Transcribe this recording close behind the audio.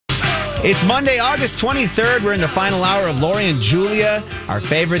It's Monday, August 23rd. We're in the final hour of Lori and Julia, our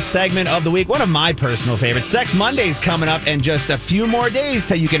favorite segment of the week. One of my personal favorites. Sex Monday's coming up in just a few more days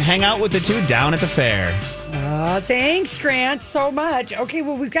till you can hang out with the two down at the fair. Thanks, Grant, so much. Okay,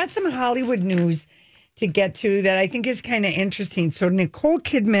 well, we've got some Hollywood news to get to that I think is kind of interesting. So Nicole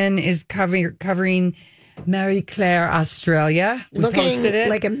Kidman is covering Marie Claire, Australia. We Looking posted it.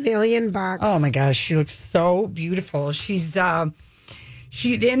 like $1,000,000. Oh, my gosh. She looks so beautiful. She's...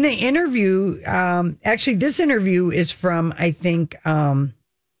 She in the interview, actually, this interview is from, I think,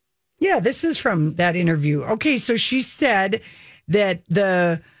 this is from that interview. Okay, so she said that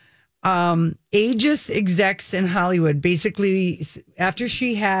the ageist execs in Hollywood, basically, after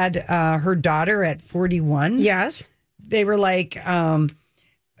she had her daughter at 41, yes, they were like,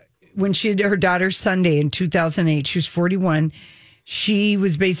 when she had her daughter Sunday in 2008, she was 41, she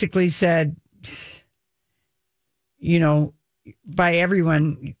was basically said, by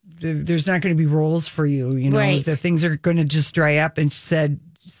everyone, there's not going to be roles for you. Right. The things are going to just dry up. And said,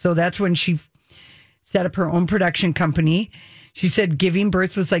 so that's when she set up her own production company. She said, giving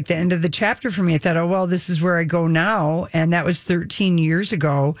birth was like the end of the chapter for me. I thought, oh, well, this is where I go now. And that was 13 years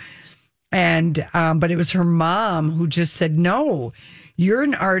ago. And, but it was her mom who just said, no, you're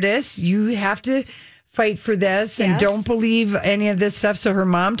an artist. You have to fight for this and don't believe any of this stuff. So her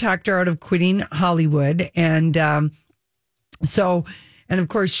mom talked her out of quitting Hollywood. And, and of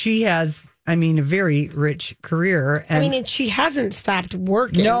course, she has, a very rich career. And she hasn't stopped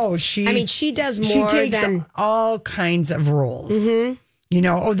working. No, she does more. She takes all kinds of roles.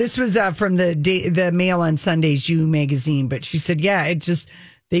 Mm-hmm. This was from the Mail on Sundays, You magazine. But she said,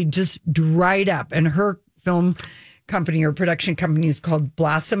 they just dried up. And her film company or production company is called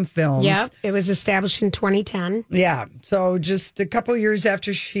Blossom Films. Yeah, it was established in 2010. Yeah, so just a couple years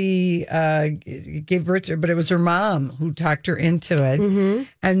after she gave birth to her, but it was her mom who talked her into it. Mm-hmm.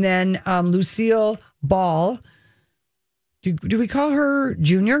 And then Lucille Ball, do we call her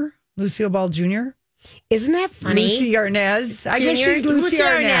Junior? Lucille Ball Jr.? Isn't that funny? Lucy Arnaz. I guess she's Lucy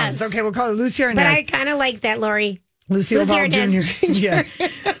Arnaz. Okay, we'll call her Lucy Arnaz. But I kind of like that, Lori. Lucy Ball Jr. Yeah.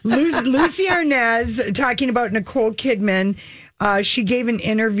 Lucy Arnaz talking about Nicole Kidman. She gave an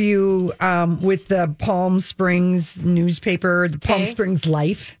interview with the Palm Springs newspaper, the Palm Springs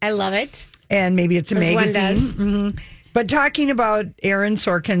Life. I love it. And maybe it's a magazine. One does. Mm-hmm. But talking about Aaron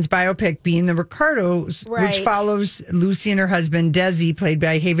Sorkin's biopic being The Ricardos, which follows Lucy and her husband, Desi, played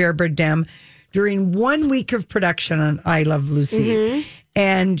by Javier Bardem, during 1 week of production on I Love Lucy. Mm-hmm.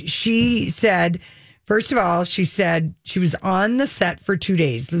 And she said... First of all, she said she was on the set for 2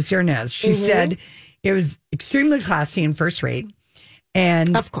 days, Lucy Arnaz. She said it was extremely classy and first rate.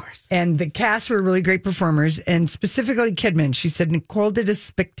 And of course. And the cast were really great performers. And specifically Kidman, she said Nicole did a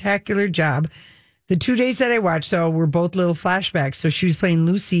spectacular job. The 2 days that I watched, though, were both little flashbacks. So she was playing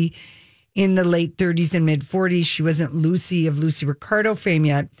Lucy in the late 30s and mid 40s. She wasn't Lucy of Lucy Ricardo fame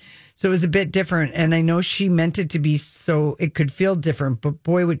yet. So it was a bit different. And I know she meant it to be so it could feel different. But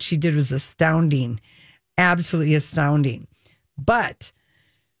boy, what she did was astounding. Absolutely astounding. But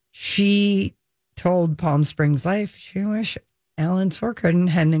she told Palm Springs Life she wished Alan Sorkin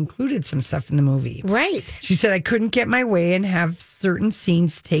hadn't included some stuff in the movie. Right. She said, I couldn't get my way and have certain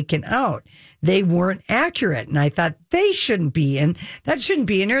scenes taken out. They weren't accurate. And I thought they shouldn't be. And that shouldn't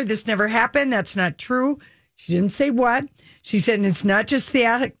be in her. This never happened. That's not true. She didn't say what. She said, and it's not just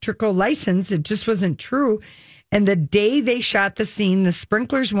theatrical license. It just wasn't true. And the day they shot the scene, the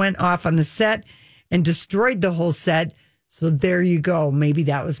sprinklers went off on the set and destroyed the whole set. So there you go. Maybe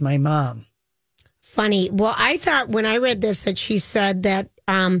that was my mom. Funny. Well, I thought when I read this that she said that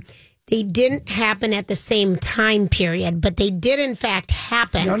they didn't happen at the same time period, but they did in fact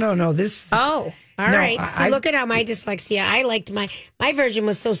happen. No. All right. So look at how my dyslexia. I liked my version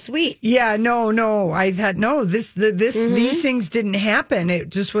was so sweet. Yeah. No. I thought these things didn't happen. It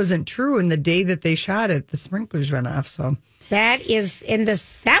just wasn't true. And the day that they shot it, the sprinklers went off. So. That is, and the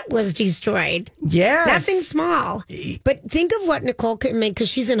set was destroyed. Yes. Nothing small. But think of what Nicole Kidman, because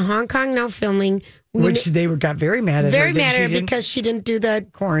she's in Hong Kong now filming. Which they got very mad at her. Very mad at her because she didn't do the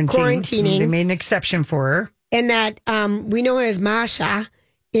quarantining. They made an exception for her. And that we know her as Masha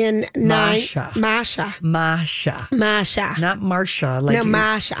in Masha. Masha. Not Marsha. Masha.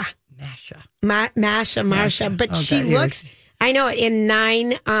 Masha. But she looks, I know it, in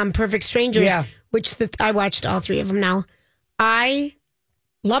 9 Perfect Strangers, which I watched all 3 of them now. I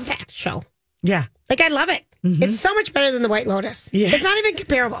love that show. Yeah. I love it. Mm-hmm. It's so much better than The White Lotus. Yeah. It's not even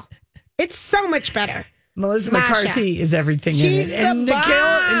comparable. It's so much better. Melissa McCarthy is everything She's in it. The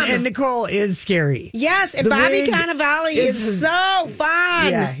bomb. And Nicole is scary. Yes, and Bobby Cannavale is so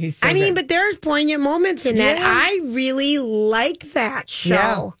fun. Yeah, he's so but there's poignant moments in that. I really like that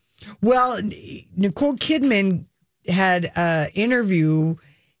show. Well, Nicole Kidman had an interview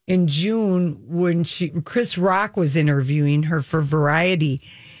in June when Chris Rock was interviewing her for Variety.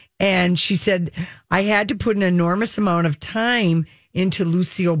 And she said, I had to put an enormous amount of time into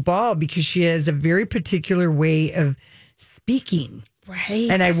Lucille Ball because she has a very particular way of speaking. Right.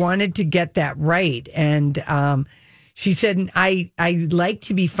 And I wanted to get that right. And she said, I like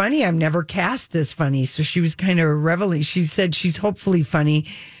to be funny. I'm never cast as funny. So she was kind of reveling. She said she's hopefully funny.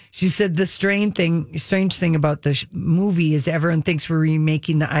 She said the strange thing about the movie is everyone thinks we're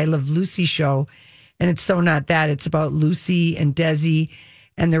remaking the I Love Lucy show. And it's so not that. It's about Lucy and Desi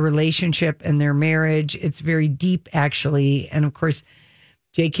and their relationship and their marriage. It's very deep, actually. And of course,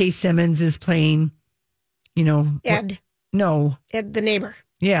 J.K. Simmons is playing, Ed. No. Ed, the neighbor.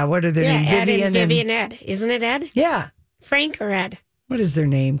 Yeah, what are their names? Ed and Vivian Ed. Isn't it Ed? Yeah. Frank or Ed? What is their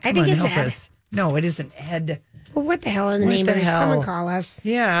name? I think it's help Ed. us. No, it isn't Ed. Well, what the hell are the What neighbors? the hell? Someone call us.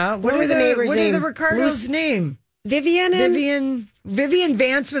 Yeah. What are the neighbors' What name? are the Ricardo's name? Vivian and... Vivian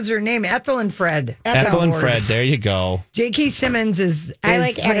Vance was her name. Ethel and Fred. Ethel and Fred. There you go. J.K. Simmons is I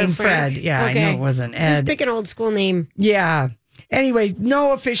like Ed or playing Frank. Fred. Yeah, Okay. I know it wasn't Ed. Just pick an old school name. Yeah. Anyway,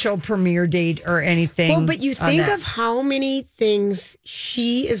 no official premiere date or anything. Well, but you think that. of how many things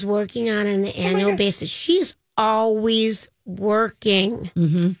she is working on an annual basis. She's always working.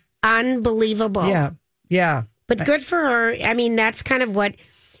 Mm-hmm. Unbelievable. Yeah. Yeah. But good for her. I mean, that's kind of what,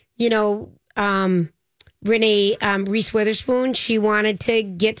 Renee Reese Witherspoon, she wanted to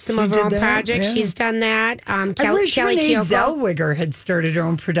get some of her own projects. Yeah. She's done that. I wish Kelly Renee Kyoko. Zellweger had started her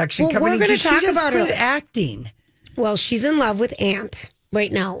own production Well, company. we're going to talk about her acting. Well, she's in love with Ant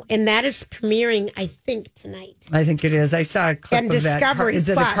right now, and that is premiering, I think, tonight. I think it is. I saw a clip And of Discovery that. Is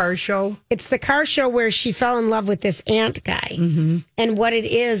it Plus. a car show? It's the car show where she fell in love with this Ant guy. Mm-hmm. And what it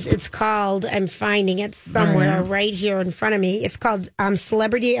is, it's called, I'm finding it somewhere right here in front of me. It's called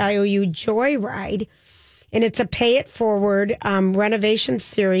Celebrity IOU Joyride. And it's a pay it forward renovation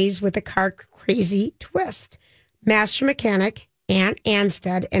series with a car crazy twist. Master mechanic Ant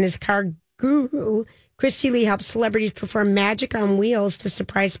Anstead and his car guru Christy Lee helps celebrities perform magic on wheels to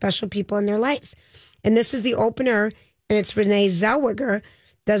surprise special people in their lives. And this is the opener, and it's Renee Zellweger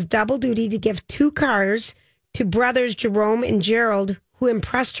does double duty to give 2 cars to brothers Jerome and Gerald, who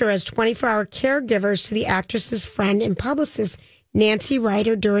impressed her as 24-hour caregivers to the actress's friend and publicist Nancy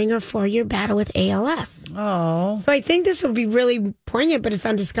Ryder during her 4-year battle with ALS. Oh. So I think this will be really poignant, but it's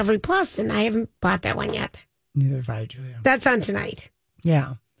on Discovery Plus, and I haven't bought that one yet. Neither have I, Julia. That's on tonight.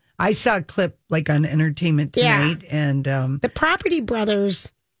 Yeah. I saw a clip on Entertainment Tonight. Yeah. And the Property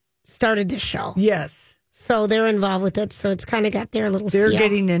Brothers started the show. yes. So they're involved with it. So it's kind of got their little They're seal.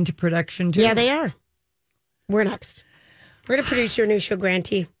 getting into production too. Yeah, they are. We're next. We're going to produce your new show, Grant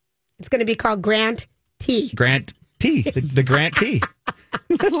T. It's going to be called Grant T. Grant T. The Grant T.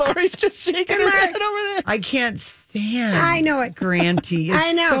 Lori's just shaking her head over there. I can't stand I know it. Granty. It's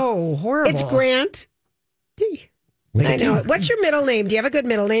I know. so horrible. It's Grant T. I know it. What's your middle name? Do you have a good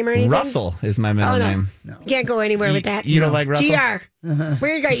middle name or anything? Russell is my middle name. You can't go anywhere with that. You don't like Russell? GR.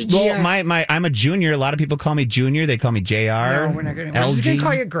 Where you got your GR? Well, I'm a junior. A lot of people call me Junior. They call me JR. No, we're not going to. We're just going to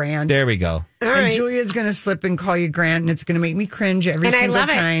call you Grant. There we go. All and right. Julia's going to slip and call you Grant, and it's going to make me cringe every And I single love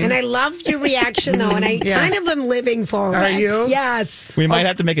time. it. And I love your reaction, though. And I kind of am living for it. Are you? Yes. We might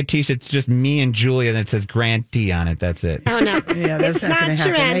have to make a t-shirt. It's just me and Julia, and it says Grant T on it. That's it. Oh, no. Yeah, that's it's not gonna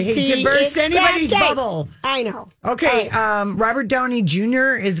happen. Grant I hate T. to burst It's anybody's Grant T. bubble. I know. Okay, Robert Downey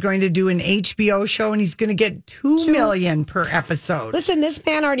Jr. is going to do an HBO show, and he's going to get $2 million per episode. Listen, this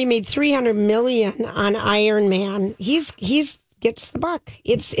man already made $300 million on Iron Man. He's gets the buck.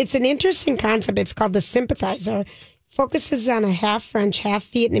 It's an interesting concept. It's called The Sympathizer. Focuses on a half French, half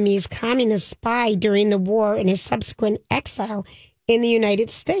Vietnamese communist spy during the war and his subsequent exile in the United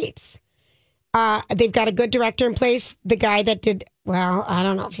States. They've got a good director in place. The guy that did, well, I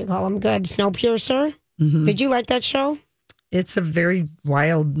don't know if you call him good, Snowpiercer. Mm-hmm. Did you like that show? It's a very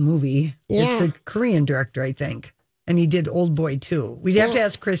wild movie. Yeah. It's a Korean director, I think. And he did Old Boy, too. We'd have to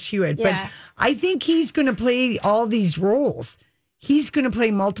ask Chris Hewitt. Yeah. But I think he's going to play all these roles. He's going to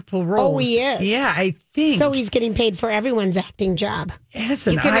play multiple roles. Oh, he is? Yeah, I think. So he's getting paid for everyone's acting job. It's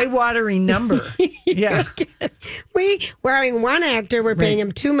an eye-watering number. Yeah. We're having one actor, we're paying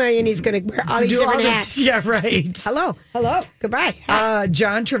him $2 million. He's going to wear all these different hats. Yeah, right. Hello. Goodbye.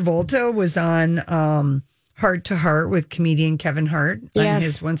 John Travolta was on Heart to Heart with comedian Kevin Hart on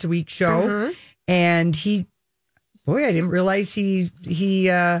his once a week show. Mm-hmm. And I didn't realize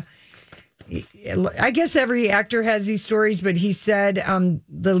I guess every actor has these stories, but he said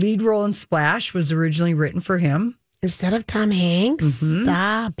the lead role in Splash was originally written for him. Instead of Tom Hanks? Mm-hmm.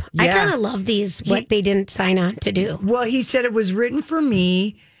 Stop. Yeah. I kind of love these, what they didn't sign on to do. Well, he said it was written for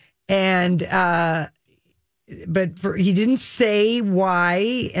me, And, but he didn't say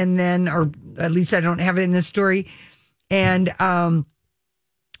why. And then, or at least I don't have it in the story. And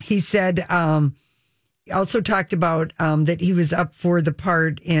he said, he also talked about that he was up for the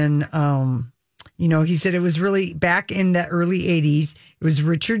part in, he said it was really back in the early 80s. It was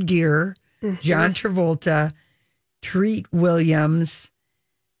Richard Gere, John Travolta, Treat Williams,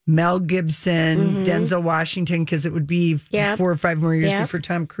 Mel Gibson, Denzel Washington, because it would be 4 or 5 more years before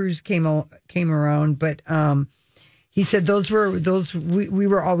Tom Cruise came around. But he said we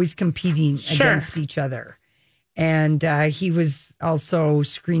were always competing against each other. And he was also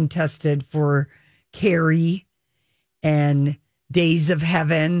screen tested for Carrie and Days of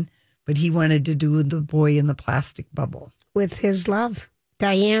Heaven, but he wanted to do The Boy in the Plastic Bubble. With his love,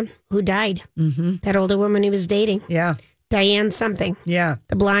 Diane, who died. Mm-hmm. That older woman he was dating. Yeah. Diane something. Yeah.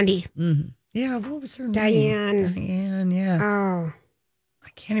 The blondie. Mm-hmm. Yeah, what was her name? Diane, yeah. Oh. I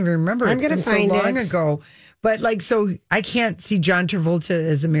can't even remember. I'm going to find so long it. ago. But so I can't see John Travolta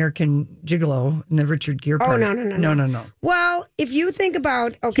as American Gigolo in the Richard Gere part. Oh, no. Well, if you think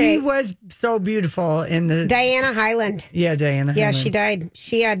about, he was so beautiful in the... Diana Hyland. Yeah, Diana Hyland. Yeah, she died.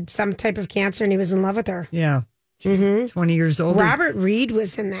 She had some type of cancer and he was in love with her. Yeah. 20 years old. Robert Reed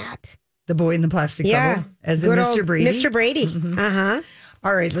was in that. The Boy in the Plastic Bubble. As in Mr. Brady. Mr. Brady. Mm-hmm. Uh-huh.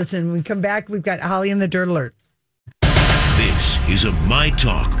 All right, listen, when we come back, we've got Holly in the Dirt Alert. This is a My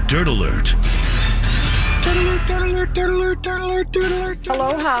Talk Dirt Alert.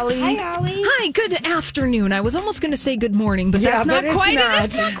 Hello, Holly. Hi, Holly. Hi, good afternoon. I was almost going to say good morning, but that's not quite it.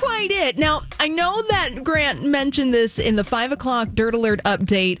 That's not quite it. Now, I know that Grant mentioned this in the 5 o'clock Dirt Alert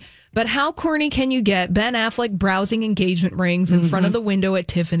update, but how corny can you get? Ben Affleck browsing engagement rings in front of the window at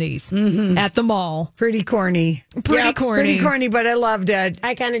Tiffany's at the mall. Pretty corny. Pretty corny, but I loved it.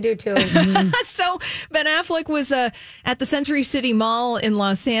 I kind of do too. So Ben Affleck was at the Century City Mall in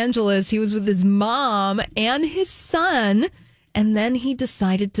Los Angeles. He was with his mom and his son. And then he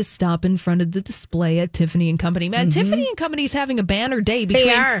decided to stop in front of the display at Tiffany & Company. Man, Tiffany & Company's having a banner day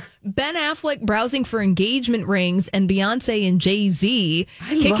between Ben Affleck browsing for engagement rings and Beyonce and Jay-Z.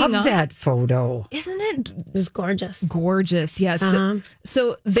 I love that photo. Isn't it? It was gorgeous. Gorgeous, yes.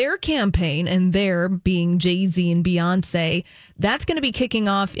 So their campaign, and their being Jay-Z and Beyonce, that's going to be kicking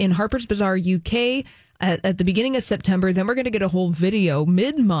off in Harper's Bazaar, UK, at the beginning of September. Then we're going to get a whole video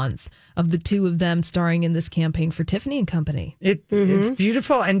mid-month of the two of them starring in this campaign for Tiffany & Company. It's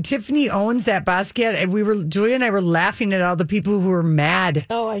beautiful. And Tiffany owns that Basquiat. And Julia and I were laughing at all the people who were mad.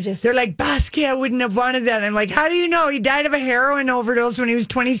 They're like, Basquiat wouldn't have wanted that. I'm like, how do you know? He died of a heroin overdose when he was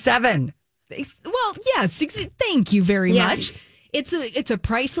 27. Well, yes. Thank you very much. It's a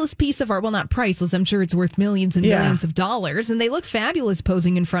priceless piece of art. Well, not priceless. I'm sure it's worth millions and millions of dollars. And they look fabulous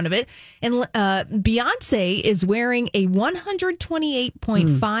posing in front of it. And Beyonce is wearing a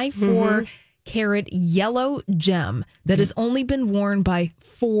 128.54 carat yellow gem that has only been worn by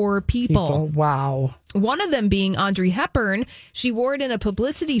 4 people. Wow. One of them being Audrey Hepburn. She wore it in a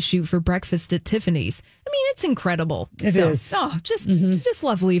publicity shoot for breakfast at Tiffany's. I mean, it's incredible. It is. Oh, just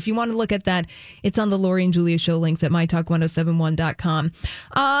lovely. If you want to look at that, it's on the Lori and Julia show links at mytalk1071.com.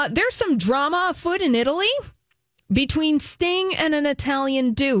 There's some drama afoot in Italy between Sting and an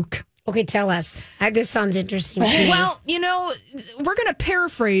Italian Duke. Okay, tell us. This sounds interesting to me. Well, we're going to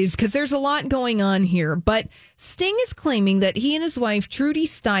paraphrase because there's a lot going on here. But Sting is claiming that he and his wife, Trudy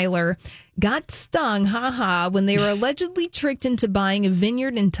Styler, got stung, when they were allegedly tricked into buying a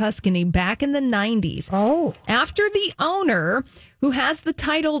vineyard in Tuscany back in the 90s. Oh. After the owner, who has the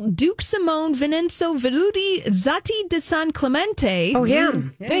title Duke Simone Vincenzo Velluti Zatti di San Clemente. Oh,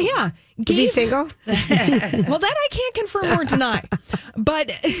 him. Yeah. Is he single? Well, that I can't confirm or deny. But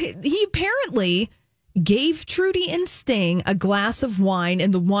he apparently gave Trudy and Sting a glass of wine,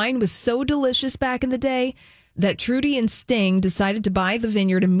 and the wine was so delicious back in the day that Trudy and Sting decided to buy the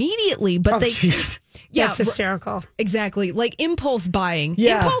vineyard immediately. But That's hysterical. Exactly. Like impulse buying.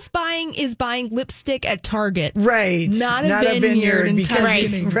 Yeah. Impulse buying is buying lipstick at Target. Right. Not a vineyard in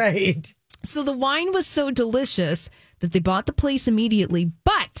Tuscany. Right. So the wine was so delicious that they bought the place immediately,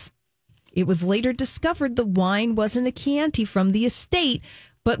 but it was later discovered the wine wasn't a Chianti from the estate,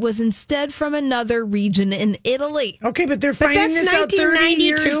 but was instead from another region in Italy. Okay, but they're finding this out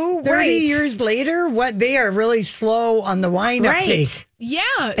 30 years later. What? They are really slow on the wine uptake.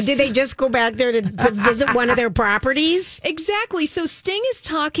 Yeah. Did they just go back there to visit one of their properties? Exactly. So Sting is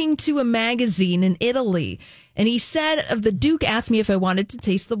talking to a magazine in Italy. And he said of the Duke asked me if I wanted to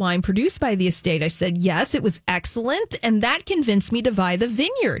taste the wine produced by the estate. I said, yes, it was excellent. And that convinced me to buy the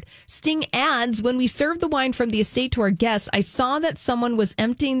vineyard. Sting adds, when we served the wine from the estate to our guests, I saw that someone was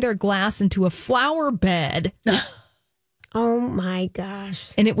emptying their glass into a flower bed. Oh, my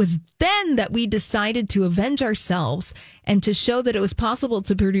gosh. And it was then that we decided to avenge ourselves and to show that it was possible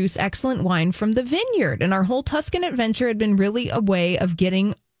to produce excellent wine from the vineyard. And our whole Tuscan adventure had been really a way of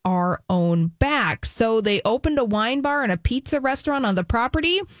getting our own back. So they opened a wine bar and a pizza restaurant on the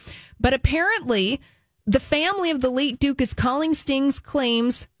property. But apparently, the family of the late Duke is calling Sting's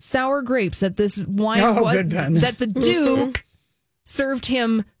claims sour grapes, that this wine that the Duke served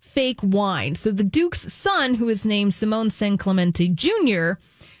him fake wine. So the Duke's son, who is named Simone San Clemente Jr.,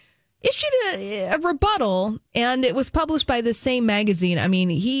 issued a rebuttal, and it was published by the same magazine. I mean,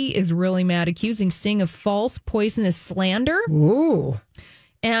 he is really mad, accusing Sting of false, poisonous slander. Ooh.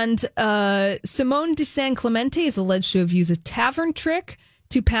 And Simone de San Clemente is alleged to have used a tavern trick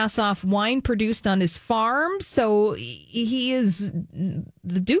to pass off wine produced on his farm. So the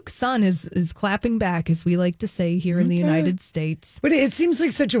Duke's son is clapping back, as we like to say here in the United States. But it seems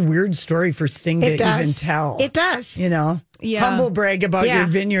like such a weird story for Sting to even tell. It does. You know? Yeah. Humble brag about your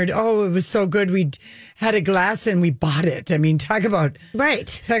vineyard. Oh, it was so good. We had a glass and we bought it. I mean, talk about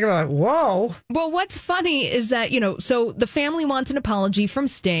whoa. Well, what's funny is that, so the family wants an apology from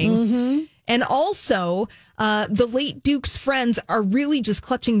Sting. Mm-hmm. And also, the late Duke's friends are really just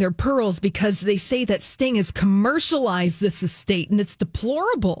clutching their pearls because they say that Sting has commercialized this estate, and it's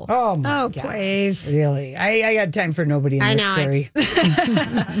deplorable. Oh, my God. Please. Really? I got time for nobody in this story.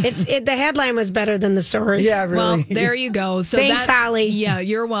 The headline was better than the story. Yeah, really. Well, there you go. So thanks, Holly. Yeah,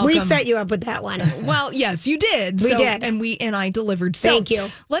 you're welcome. We set you up with that one. Well, yes, you did. We did. And I delivered. So, thank you.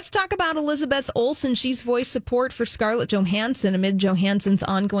 Let's talk about Elizabeth Olsen. She's voiced support for Scarlett Johansson amid Johansson's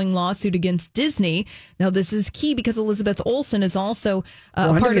ongoing lawsuit against Disney. Now, this is key because Elizabeth Olsen is also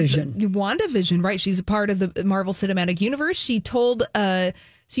a part of WandaVision, right? She's a part of the Marvel Cinematic Universe.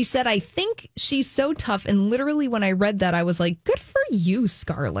 She said, I think she's so tough. And literally when I read that, I was like, good for you,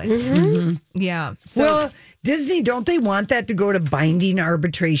 Scarlett. Mm-hmm. Yeah. So, well, Disney, don't they want that to go to binding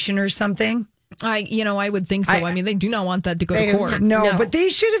arbitration or something? I would think so. I mean, they do not want that to go to court. No, but they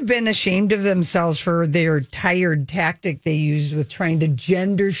should have been ashamed of themselves for their tired tactic they used with trying to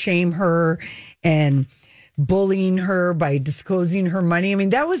gender shame her and bullying her by disclosing her money. I mean,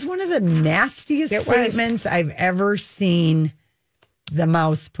 that was one of the nastiest statements I've ever seen the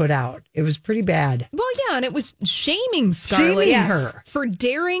mouse put out. It was pretty bad. Well, yeah, and it was shaming Scarlett her for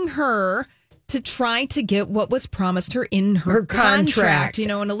daring her to try to get what was promised her in her contract.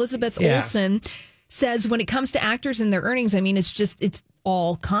 And Elizabeth Olsen says when it comes to actors and their earnings, I mean, it's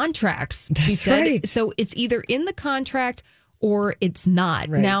all contracts. She said. Right. So it's either in the contract or it's not.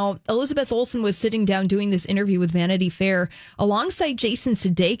 Right. Now, Elizabeth Olsen was sitting down doing this interview with Vanity Fair alongside Jason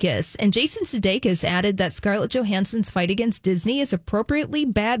Sudeikis. And Jason Sudeikis added that Scarlett Johansson's fight against Disney is appropriately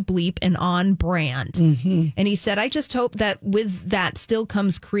bad bleep and on brand. Mm-hmm. And he said, I just hope that with that still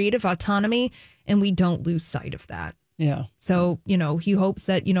comes creative autonomy and we don't lose sight of that. Yeah. So, he hopes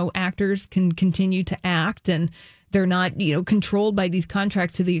that, actors can continue to act and they're not, controlled by these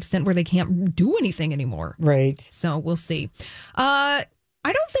contracts to the extent where they can't do anything anymore. Right. So we'll see. I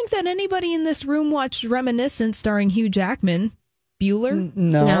don't think that anybody in this room watched Reminiscent starring Hugh Jackman. Bueller?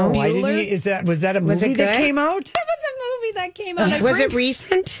 No. Bueller? Was that a movie that came out? It was a movie that came out. Was it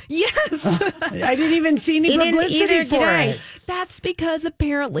recent? Yes. I didn't even see any publicity for it. That's because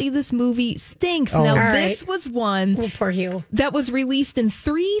apparently this movie stinks. Oh. Now, this was one poor Hugh. that was released in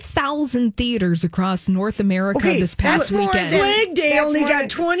 3,000 theaters across North America this past weekend. Flag Day only got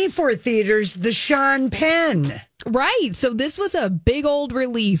 24 theaters. The Sean Penn. Right. So this was a big old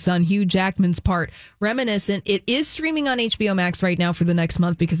release on Hugh Jackman's part. Reminiscent. It is streaming on HBO Max right now for the next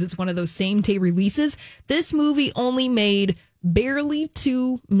month because it's one of those same day releases. This movie only made barely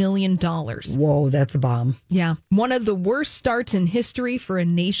 $2 million. Whoa, that's a bomb. Yeah. One of the worst starts in history for a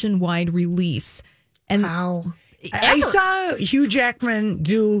nationwide release. And wow. I saw Hugh Jackman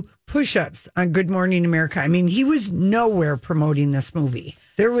do push-ups on Good Morning America. I mean, he was nowhere promoting this movie.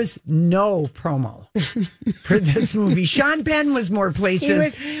 There was no promo for this movie. Sean Penn was more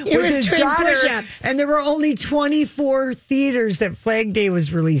places with his daughter, push-ups. And there were only 24 theaters that Flag Day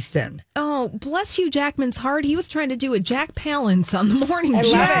was released in. Oh, bless Hugh Jackman's heart. He was trying to do a Jack Palance on the morning show.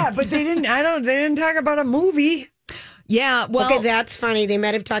 Yeah, but they didn't talk about a movie. Yeah, well, okay, that's funny. They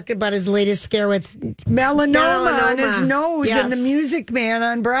might have talked about his latest scare with melanoma on his nose and the Music Man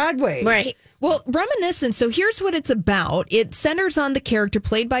on Broadway. Right. Well, Reminiscent, so here's what it's about. It centers on the character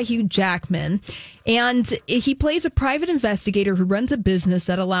played by Hugh Jackman, and he plays a private investigator who runs a business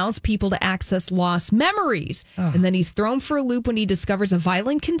that allows people to access lost memories. Oh. And then he's thrown for a loop when he discovers a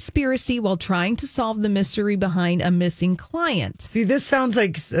violent conspiracy while trying to solve the mystery behind a missing client. See, this sounds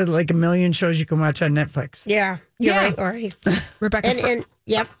like a million shows you can watch on Netflix. Yeah. You're right, Lori. Rebecca. And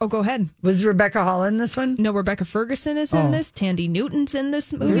Yep. Oh, go ahead. Was Rebecca Hall in this one? No, Rebecca Ferguson is in this. Tandy Newton's in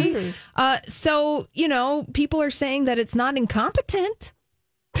this movie. So, people are saying that it's not incompetent.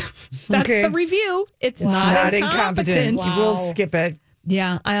 That's the review. It's not incompetent. We'll skip it.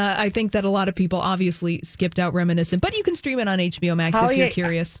 Yeah, I think that a lot of people obviously skipped out Reminiscent, but you can stream it on HBO Max if you're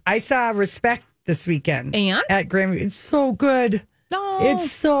curious. I saw Respect this weekend. And? At Grammy. It's so good. No.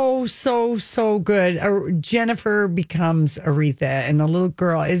 It's so good. Jennifer becomes Aretha, and the little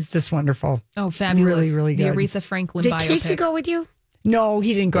girl is just wonderful. Oh, fabulous. Really, really good. The Aretha Franklin Did biopic. Casey go with you? No,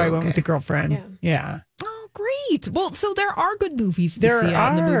 he didn't go. I went with the girlfriend. Yeah. Oh, great. Well, so there are good movies to There see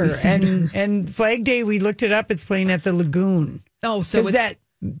out in the movie are. theater. And Flag Day, we looked it up. It's playing at the Lagoon. Oh, so Because that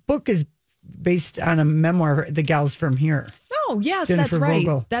book is based on a memoir, The Gals from Here. Oh, yes, Jennifer that's right.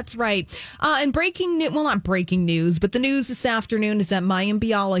 Vogel. That's right. And not breaking news, but the news this afternoon is that Mayim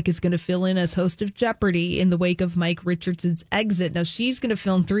Bialik is going to fill in as host of Jeopardy in the wake of Mike Richardson's exit. Now, she's going to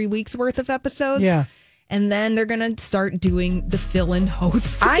film 3 weeks worth of episodes. Yeah. And then they're going to start doing the fill-in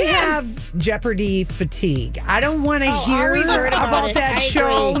hosts I again. have Jeopardy fatigue. I don't want to hear we've heard about it. that I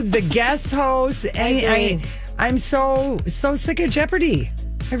show, agree. the guest hosts. I'm so sick of Jeopardy.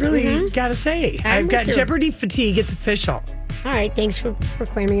 I really got to say. I've got with you. Jeopardy fatigue. It's official. All right, thanks for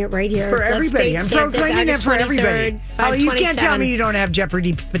proclaiming it right here. For Let's everybody. date I'm stamp this proclaiming it August for everybody. 23rd, Holly, you can't tell 5/27. me you don't have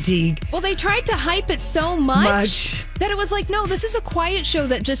Jeopardy fatigue. Well, they tried to hype it so much that it was like, no, this is a quiet show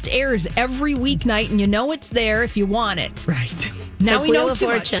that just airs every weeknight, and you know it's there if you want it. Right. Now Like we know Wheel of too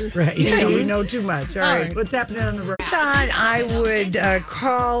Fortune. much. Right. Yeah, we know too much. All right. What's happening on the road? I thought I would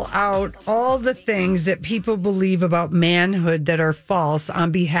call out all the things that people believe about manhood that are false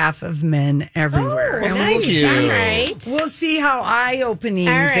on behalf of men everywhere. And thank you. All right. we'll see how eye-opening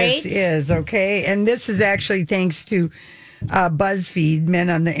All this right. is, okay? And this is actually thanks to BuzzFeed. Men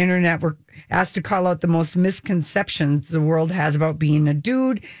on the internet were asked to call out the most misconceptions the world has about being a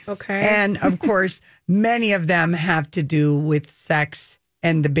dude. Okay. And, of course, many of them have to do with sex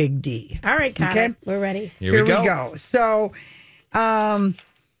and the big D. All right, got Okay. it. We're ready. Here we go. So,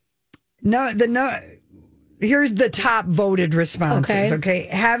 here's the top voted responses. Okay,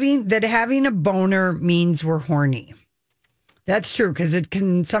 having a boner means we're horny. That's true because it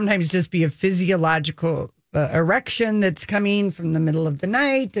can sometimes just be a physiological erection that's coming from the middle of the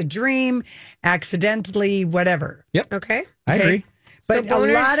night, a dream, accidentally, whatever. Yep. Okay. I agree. But So a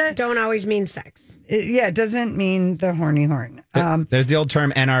boners lot of don't always mean sex. it doesn't mean the horny horn. There's the old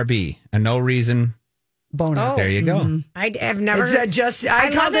term NRB, a no reason. Boner. Oh. There you go. I have never. It's heard, I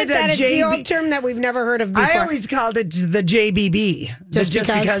called love it that a it's the old JB. term that we've never heard of before. I always called it the JBB, the Just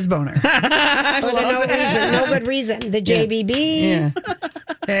because? because boner. For no reason, no good reason. The JBB, Yeah.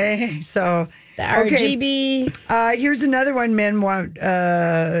 Okay, so the RGB. here's another one. Men want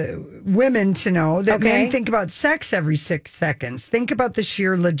women to know that Okay. men think about sex every 6 seconds. Think about the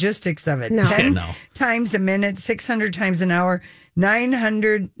sheer logistics of it. No. 10 No. times a minute, 600 times an hour,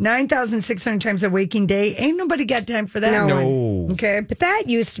 9,600 times a waking day. Ain't nobody got time for that. No. one. Okay. But that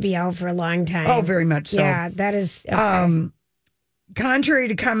used to be out for a long time. Oh, very much so. Yeah, that is. Okay. Contrary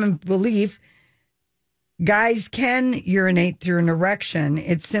to common belief, guys can urinate through an erection.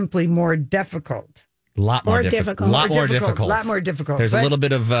 It's simply more difficult. Lot more More difficult. difficult. Lot more A difficult. lot more difficult. There's a But- little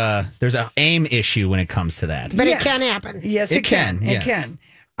bit of there's an aim issue when it comes to that. But yes. it can happen. Yes, It it can. can, It yes. can.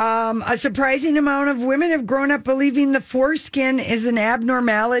 A surprising amount of women have grown up believing the foreskin is an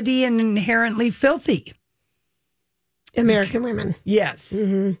abnormality and inherently filthy. American women. Yes.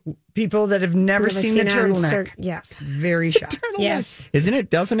 People that have never seen the it on turtleneck. yes. Very shocked. Yes.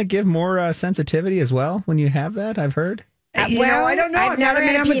 Doesn't it give more sensitivity as well when you have that? I've heard. Well, I don't know. I've I'm not never a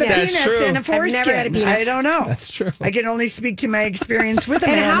had a man with a penis. penis That's true. and a I've foreskin. never had a penis. I don't know. That's true. I can only speak to my experience with a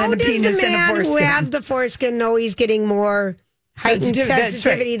And man how and a does the penis and a man who foreskin. has the foreskin know he's getting more heightened Sensitive- that's right.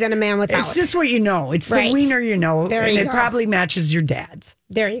 sensitivity than a man without? It's just what you know. It's Right. the wiener you know, There and you it go. probably matches your dad's.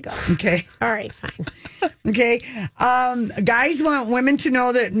 There you go. Okay. All right, fine. Okay. Guys want women to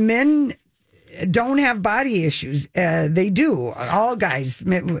know that men don't have body issues. They do. All guys.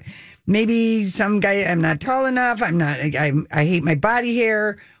 Maybe some guy, I'm not tall enough. I hate my body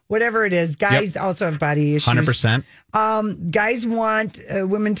hair. Whatever it is. Guys also have body issues. 100%. Guys want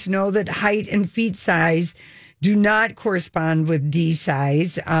women to know that height and feet size do not correspond with D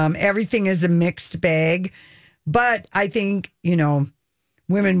size. Everything is a mixed bag. But I think,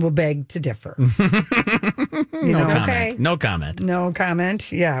 women will beg to differ. No comment. Okay. No comment. No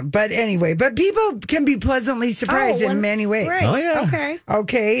comment. Yeah. But anyway, people can be pleasantly surprised in many ways. Right. Oh, yeah. Okay.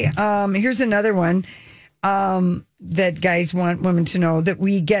 Okay. Here's another one that guys want women to know that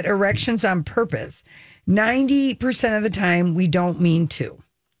we get erections on purpose. 90% of the time, we don't mean to.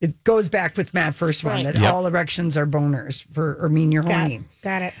 it goes back with Matt first one that all erections are boners you're horny.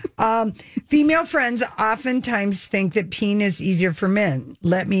 Got it. Female friends oftentimes think that peeing is easier for men.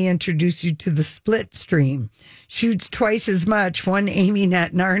 Let me introduce you to the split stream. Shoots twice as much, one aiming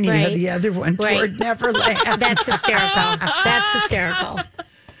at Narnia, the other one toward Neverland. That's hysterical.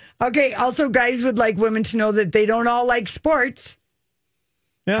 Okay, also guys would like women to know that they don't all like sports.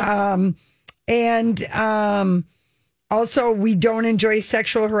 Yeah. Also, we don't enjoy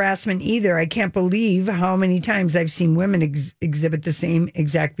sexual harassment either. I can't believe how many times I've seen women exhibit the same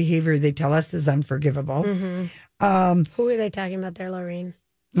exact behavior they tell us is unforgivable. Mm-hmm. Who are they talking about there, Lorraine?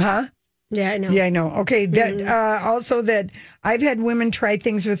 Huh? Yeah, I know. Yeah, I know. Okay, that also that I've had women try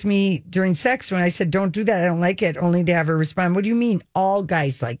things with me during sex when I said, don't do that, I don't like it, only to have her respond, what do you mean all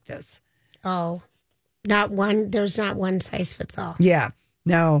guys like this? Oh, there's not one size fits all. Yeah,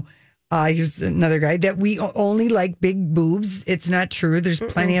 no. Here's another guy that we only like big boobs. It's not true. There's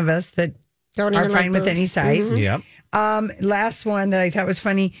plenty of us that don't are even fine like with any size. Yep. Last one that I thought was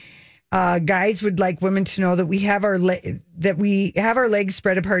funny. Guys would like women to know that we have our legs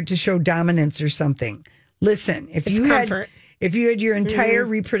spread apart to show dominance or something. Listen, if you had your entire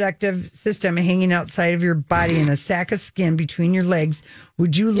reproductive system hanging outside of your body and a sack of skin between your legs,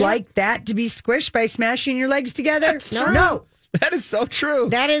 would you like that to be squished by smashing your legs together? No. That is so true.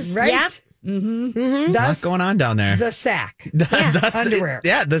 That is right. Yeah. A lot going on down there. The sack. Underwear.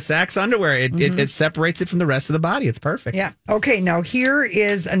 The sack's underwear. It separates it from the rest of the body. It's perfect. Yeah. Okay, now here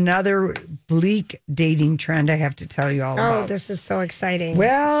is another bleak dating trend I have to tell you all about. Oh, this is so exciting.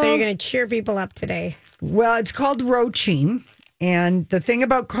 Well, so you're going to cheer people up today. Well, it's called roaching. And the thing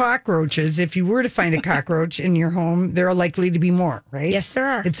about cockroaches, if you were to find a cockroach in your home, there are likely to be more, right? Yes, there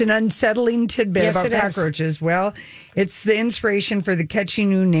are. It's an unsettling tidbit about cockroaches. Well, it's the inspiration for the catchy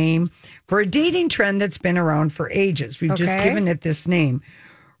new name for a dating trend that's been around for ages. We've just given it this name.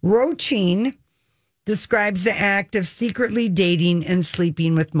 Roaching describes the act of secretly dating and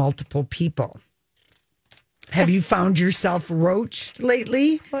sleeping with multiple people. Have you found yourself roached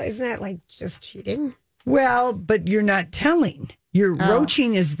lately? Well, isn't that like just cheating? Well, but you're not telling. Your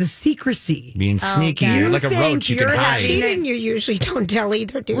roaching is the secrecy. Being sneaky. You're like a roach. You can hide. Cheating, you usually don't tell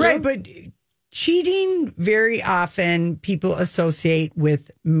either, do you? Right, but cheating very often people associate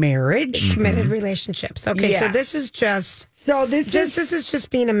with marriage. Committed relationships. Okay, so this is just... This is just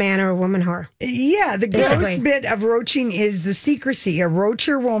being a man or a woman whore. Yeah, the gross bit of roaching is the secrecy. A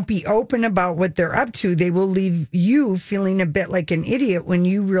roacher won't be open about what they're up to. They will leave you feeling a bit like an idiot when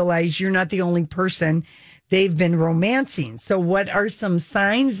you realize you're not the only person they've been romancing. So what are some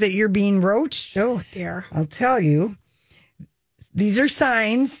signs that you're being roached? Oh, dear. I'll tell you. These are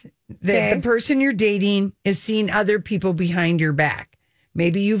signs that the person you're dating is seeing other people behind your back.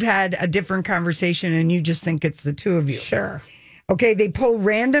 Maybe you've had a different conversation and you just think it's the two of you. Sure. Okay, they pull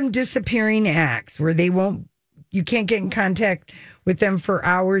random disappearing acts where you can't get in contact with them for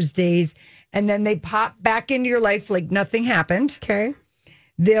hours, days, and then they pop back into your life like nothing happened. Okay.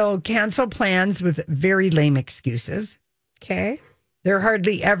 They'll cancel plans with very lame excuses. Okay. They're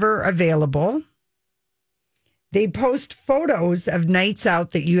hardly ever available. They post photos of nights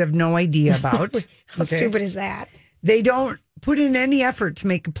out that you have no idea about. How stupid is that? They don't put in any effort to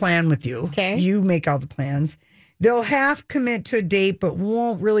make a plan with you. Okay. You make all the plans. They'll half commit to a date, but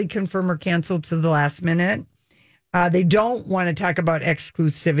won't really confirm or cancel to the last minute. They don't want to talk about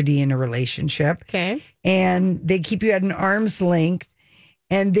exclusivity in a relationship. Okay. And they keep you at an arm's length.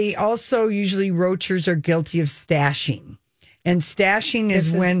 And they also usually, roachers are guilty of stashing. And stashing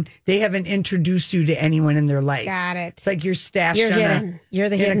is when they haven't introduced you to anyone in their life. Got it. It's like you're stashed You're hidden. You're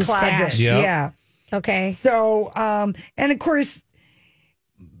the hidden closet. stash. Yep. Yeah. Okay. So, and of course,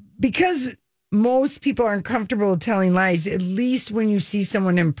 because most people aren't comfortable telling lies, at least when you see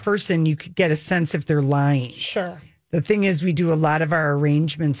someone in person, you could get a sense if they're lying. Sure. The thing is, we do a lot of our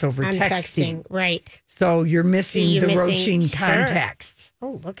arrangements over texting. Right. So you're missing roaching sure. context.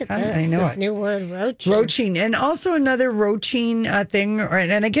 Oh, look at this. I know this it. new word, roaching. Roaching. And also another roaching thing,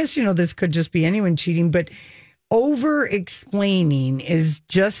 and I guess, this could just be anyone cheating, but over-explaining is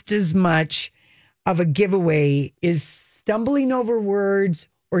just as much of a giveaway is stumbling over words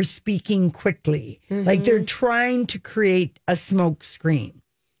or speaking quickly. Mm-hmm. Like they're trying to create a smoke screen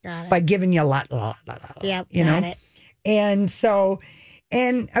by giving you a lot. Yep, you know? got it. And so,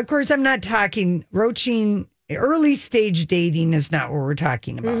 and of course, I'm not talking roaching. Early stage dating is not what we're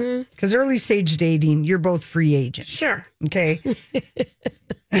talking about. Because early stage dating, you're both free agents. Sure. Okay.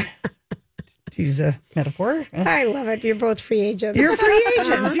 To use a metaphor. I love it. You're both free agents. You're free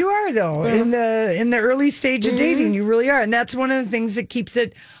agents. You are, though. In the early stage of dating, you really are. And that's one of the things that keeps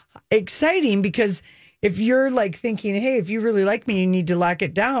it exciting because if you're like thinking, hey, if you really like me, you need to lock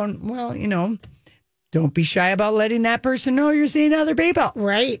it down. Well, don't be shy about letting that person know you're seeing other people.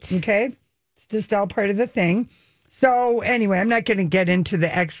 Right. Okay. It's just all part of the thing. So anyway, I'm not going to get into the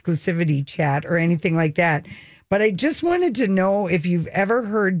exclusivity chat or anything like that. But I just wanted to know if you've ever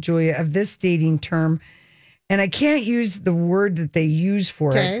heard, Julia, of this dating term. And I can't use the word that they use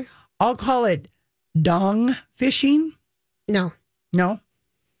for it. I'll call it dong fishing. No.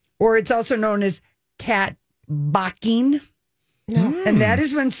 Or it's also known as cat bocking. No. And that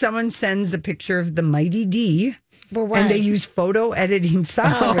is when someone sends a picture of the mighty D But and they use photo editing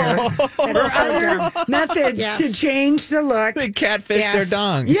software or other methods to change the look. They catfish their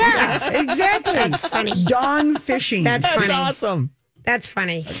dong. Yes, exactly. That's funny. Dong fishing. That's funny. Awesome. That's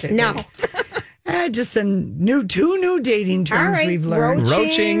funny. No. Just two new dating terms we've learned.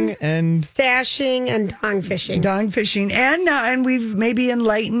 Roaching and stashing and dong fishing. Dong fishing. And we've maybe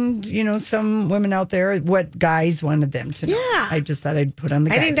enlightened, some women out there what guys wanted them to know. Yeah. I just thought I'd put on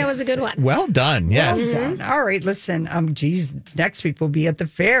the I think that was a good one. well done. Yes. Well done. All right, listen. Next week we'll be at the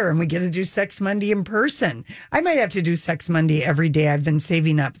fair and we get to do Sex Monday in person. I might have to do Sex Monday every day. I've been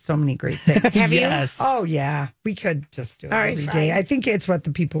saving up so many great things. Have you? Yes. Oh yeah, we could just do it All right, every fine. day. I think it's what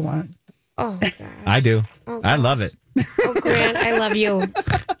the people want. Oh, God. I do. I love it. Oh, Grant, I love you.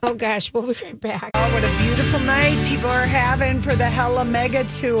 Oh, gosh. We'll be right back. Oh, what a beautiful night people are having for the Hella Mega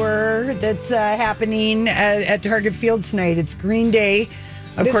Tour that's happening at Target Field tonight. It's Green Day.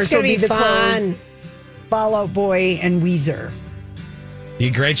 Of This course, is gonna will be be the fun. Close, Fall Out Boy, and Weezer. Be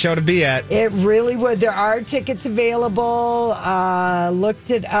a great show to be at. It really would. There are tickets available.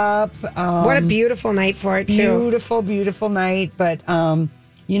 Looked it up. What a beautiful night for it, too. Beautiful, beautiful night. But,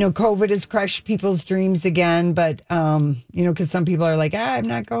 COVID has crushed people's dreams again. But, because some people are like, I'm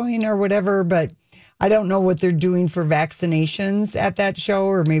not going or whatever. But I don't know what they're doing for vaccinations at that show.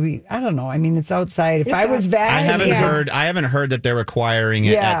 Or maybe, I don't know. I mean, it's outside. If I was vaccinated. I haven't heard that they're requiring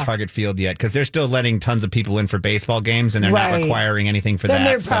it Yeah. at Target Field yet because they're still letting tons of people in for baseball games and they're not Right. requiring anything for Then that.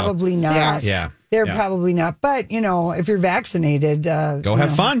 they're so- probably not. Yeah. They're Yeah. probably not. But, if you're vaccinated, Go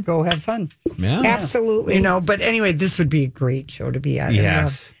have fun. Go have fun. Yeah. Absolutely. But anyway, this would be a great show to be at.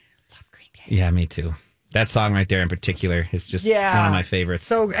 Yes. Yeah, me too. That song right there in particular is just one of my favorites.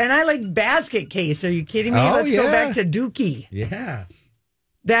 So, and I like Basket Case. Are you kidding me? Oh, Let's go yeah. back to Dookie. yeah.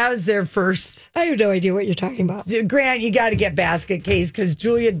 That was their first. I have no idea what you're talking about. Grant, you got to get Basket Case because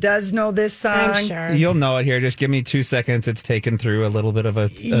Julia does know this song. I'm sure. You'll know it here. Just give me 2 seconds. It's taken through a little bit of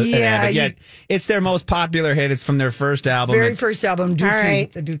an ad. But it's their most popular hit. It's from their first album. Very first album, Dookie, All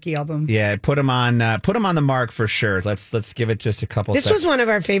right. the Dookie album. Yeah, put them on the mark for sure. Let's give it just a couple This seconds. was one of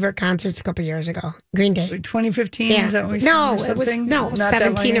our favorite concerts a couple years ago. Green Day. 2015, Yeah. is that what we said No, or it was something? no Not that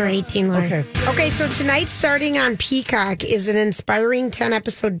 17 long or ago? 18. Lauren. Okay. So tonight, starting on Peacock, is an inspiring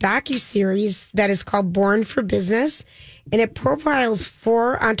 10-episode docuseries that is called Born for Business, and it profiles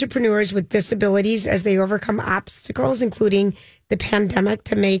 4 entrepreneurs with disabilities as they overcome obstacles, including the pandemic,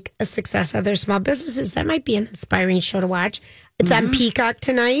 to make a success of their small businesses. That might be an inspiring show to watch. It's on Peacock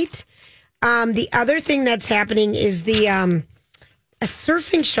tonight. The other thing that's happening is a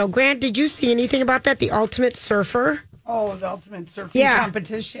surfing show. Grant, did you see anything about that? The Ultimate Surfer. Oh, the Ultimate Surfing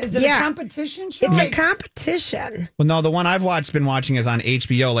Competition. Is it a competition show? It's a competition. Well, no, the one I've been watching is on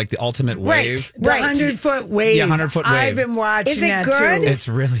HBO, like the Ultimate Wave. The 100-foot wave. Yeah, 100-foot wave. I've been watching Is it that good? too. It's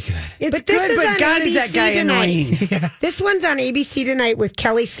really good. It's But this good, is but on God, is that ABC guy tonight. annoying. This one's on ABC tonight with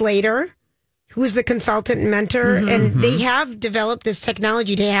Kelly Slater, who is the consultant and mentor, and they have developed this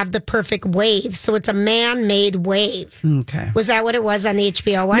technology to have the perfect wave. So it's a man-made wave. Okay. Was that what it was on the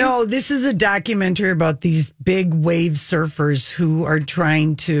HBO one? No, this is a documentary about these big wave surfers who are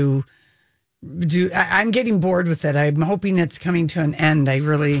trying to do. I'm getting bored with it. I'm hoping it's coming to an end. I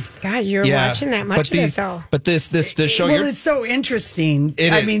really. God, you're watching that much of it, though. But this show. Well, it's so interesting.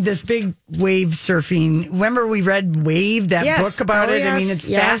 It I is. mean, this big wave surfing. Remember, we read Wave, that Yes. book about Oh, it. I mean, yes. it's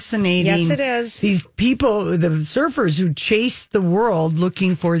Yes. fascinating. Yes, it is. These people, the surfers who chase the world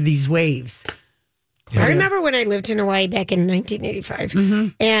looking for these waves. I remember when I lived in Hawaii back in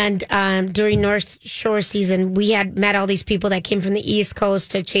 1985, and during North Shore season, we had met all these people that came from the East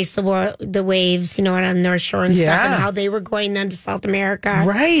Coast to chase the waves, on North Shore and stuff, and how they were going then to South America,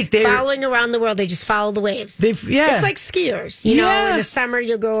 Right. following around the world. They just follow the waves. It's like skiers, you know. In the summer,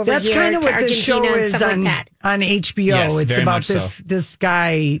 you'll go over That's here kind of to what this show Argentina and is stuff on, like that. on HBO. Yes, it's very about much this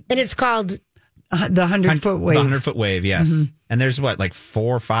guy, And it's called the 100-foot wave. The 100-foot wave, yes. And there's like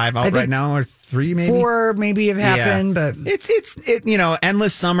 4 or 5 out think right now, or 3 maybe. 4 maybe have happened, but it's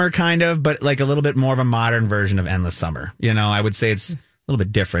Endless Summer kind of, but like a little bit more of a modern version of Endless Summer. I would say it's a little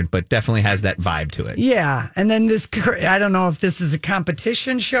bit different, but definitely has that vibe to it. Yeah. And then I don't know if this is a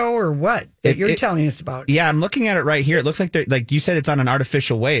competition show or what that you're telling us about. Yeah, I'm looking at it right here. It looks like like you said, it's on an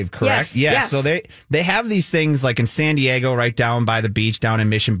artificial wave, correct? Yes. So they have these things like in San Diego, right down by the beach, down in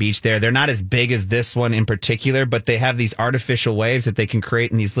Mission Beach there. They're not as big as this one in particular, but they have these artificial waves that they can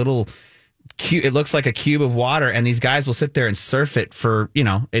create in these little it looks like a cube of water, and these guys will sit there and surf it for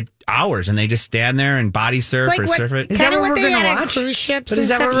hours, and they just stand there and body surf or surf it. Is that what what we're they going to had on watch? cruise ships But and is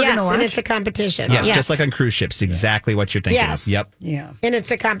that stuff? what we're Yes, going to watch? and it's a competition. Yes, just like on cruise ships, exactly what you're thinking Yes. of. Yep. Yeah. And it's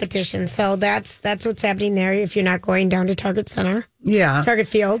a competition, so that's what's happening there. If you're not going down to Target Center, Yeah. Target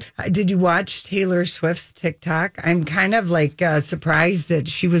Field. Did you watch Taylor Swift's TikTok? I'm kind of surprised that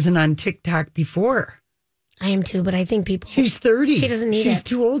she wasn't on TikTok before. I am too, but I think people. She's 30. She doesn't need She's it.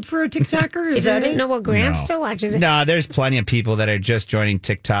 too old for a TikToker? She Is that doesn't it? know what Grant still watches it. No, there's plenty of people that are just joining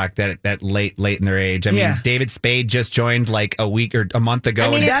TikTok that late in their age. I mean, David Spade just joined like a week or a month ago. I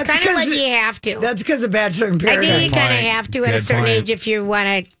mean, and it's That's kind of 'cause like you have to. That's because of Bachelor in I Paradise. think you kind of point. have to at a Good certain point. age if you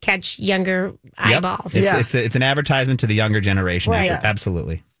want to catch younger eyeballs. It's an advertisement to the younger generation. Right.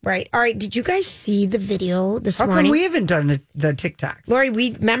 Absolutely. Right. All right. Did you guys see the video this How come morning? we haven't done the TikToks? Lori,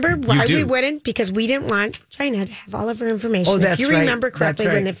 we remember why do. we wouldn't? Because we didn't want China to have all of our information. Oh, if that's you right. remember correctly,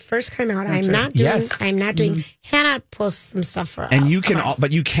 That's when right. it first came out, I'm right. not doing. Yes. I'm not doing. Hannah posts some stuff for us. And you can,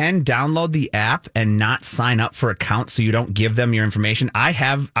 but you can download the app and not sign up for account, so you don't give them your information. I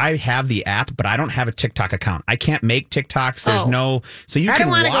have the app, but I don't have a TikTok account. I can't make TikToks. There's so you I can don't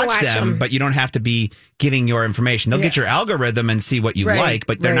wanna go watch watch them, them. but you don't have to be giving your information. They'll get your algorithm and see what you Right, like,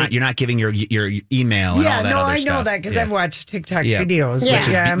 but they're right. not. You're not giving your email and all that other I know stuff. that because Yeah. I've watched TikTok Yeah. videos. Yeah. But Which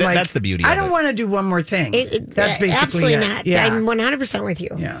is I'm like, that's the beauty I of don't it. want to do one more thing. That's basically absolutely it. not. Yeah. I'm 100% with you.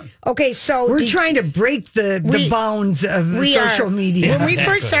 Yeah. Okay, so We're trying to break the bounds of social media. When we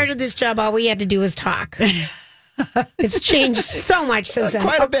first started this job, all we had to do was talk. It's changed so much since then.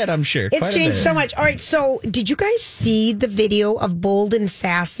 Quite a bit, I'm sure. It's Quite a changed bit. so much. All right, so did you guys see the video of Bold and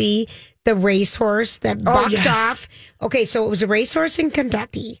Sassy, the racehorse that bucked yes. off? Okay, so it was a racehorse in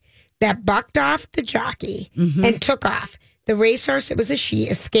Kentucky that bucked off the jockey and took off. The racehorse, it was a she,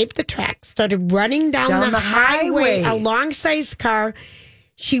 escaped the track, started running down the highway, a long-sized car.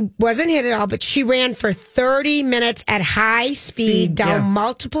 She wasn't hit at all, but she ran for 30 minutes at high speed down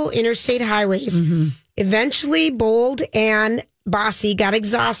multiple interstate highways. Eventually, Bold and Bossy got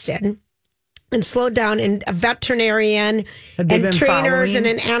exhausted and slowed down, and a veterinarian Had they and been trainers following? and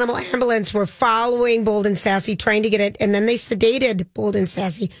an animal ambulance were following Bold and Sassy, trying to get it. And then they sedated Bold and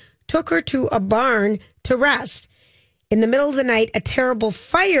Sassy, took her to a barn to rest. In the middle of the night, a terrible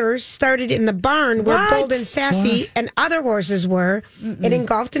fire started in the barn where Bold and Sassy and other horses were. It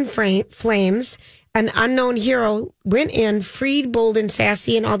engulfed in flames. An unknown hero went in, freed Bold and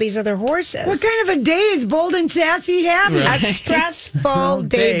Sassy and all these other horses. What kind of a day is Bold and Sassy having? A stressful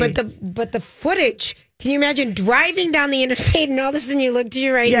day, but the footage. Can you imagine driving down the interstate and all of a sudden you look to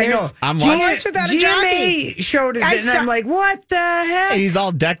your right and there's I'm a watching. horse without a jockey? GMA showed it, and I'm like, what the heck? And he's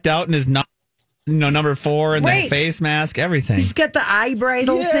all decked out in his number 4 and Wait. the face mask, everything. He's got the eye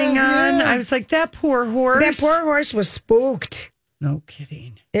bridle thing on. I was like, that poor horse. That poor horse was spooked. No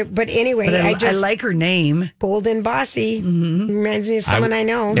kidding. But anyway, But I just like her name. Bold and Bossy reminds me of someone I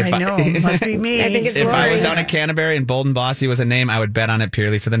know. If I know. Must be me. I think it's If I was Lori. down at Canterbury and Bolden Bossy was a name, I would bet on it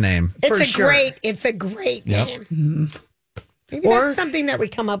purely for the name. It's for a sure. great name. Maybe Or- that's something that we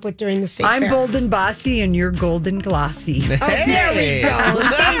come up with during the state I'm fair. bold and bossy, and you're golden glossy. Oh, there we go.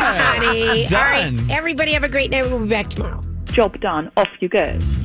 Thanks, honey. Done. All right, everybody have a great night. We'll be back tomorrow. Job done. Off you go.